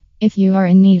If you are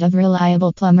in need of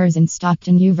reliable plumbers in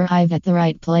Stockton, you've arrived at the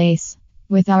right place.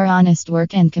 With our honest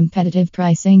work and competitive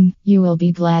pricing, you will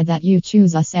be glad that you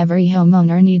choose us. Every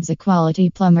homeowner needs a quality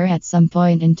plumber at some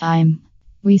point in time.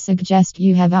 We suggest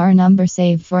you have our number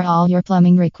saved for all your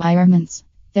plumbing requirements.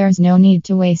 There's no need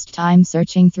to waste time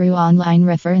searching through online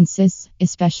references,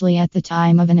 especially at the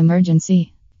time of an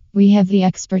emergency. We have the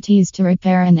expertise to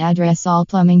repair and address all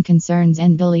plumbing concerns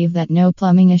and believe that no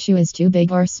plumbing issue is too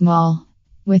big or small.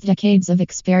 With decades of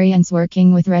experience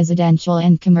working with residential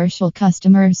and commercial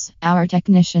customers, our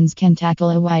technicians can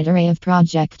tackle a wide array of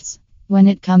projects. When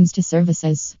it comes to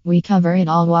services, we cover it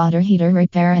all: water heater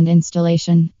repair and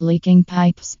installation, leaking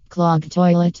pipes, clogged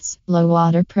toilets, low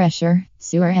water pressure,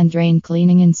 sewer and drain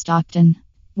cleaning in Stockton.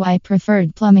 Why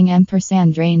Preferred Plumbing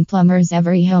 & Drain Plumbers.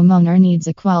 Every homeowner needs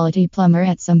a quality plumber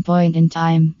at some point in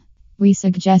time. We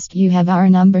suggest you have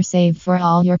our number saved for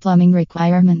all your plumbing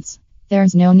requirements.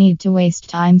 There's no need to waste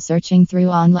time searching through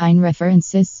online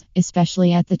references,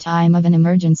 especially at the time of an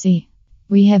emergency.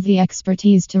 We have the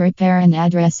expertise to repair and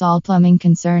address all plumbing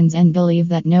concerns and believe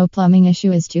that no plumbing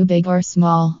issue is too big or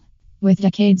small. With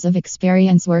decades of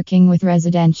experience working with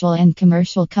residential and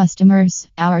commercial customers,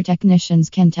 our technicians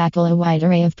can tackle a wide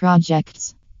array of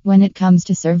projects. When it comes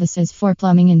to services for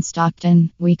plumbing in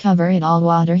Stockton, we cover it all: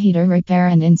 water heater repair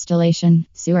and installation,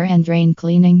 sewer and drain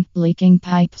cleaning, leaking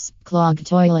pipes, clogged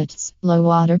toilets, low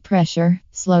water pressure,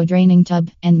 slow draining tub,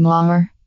 and more.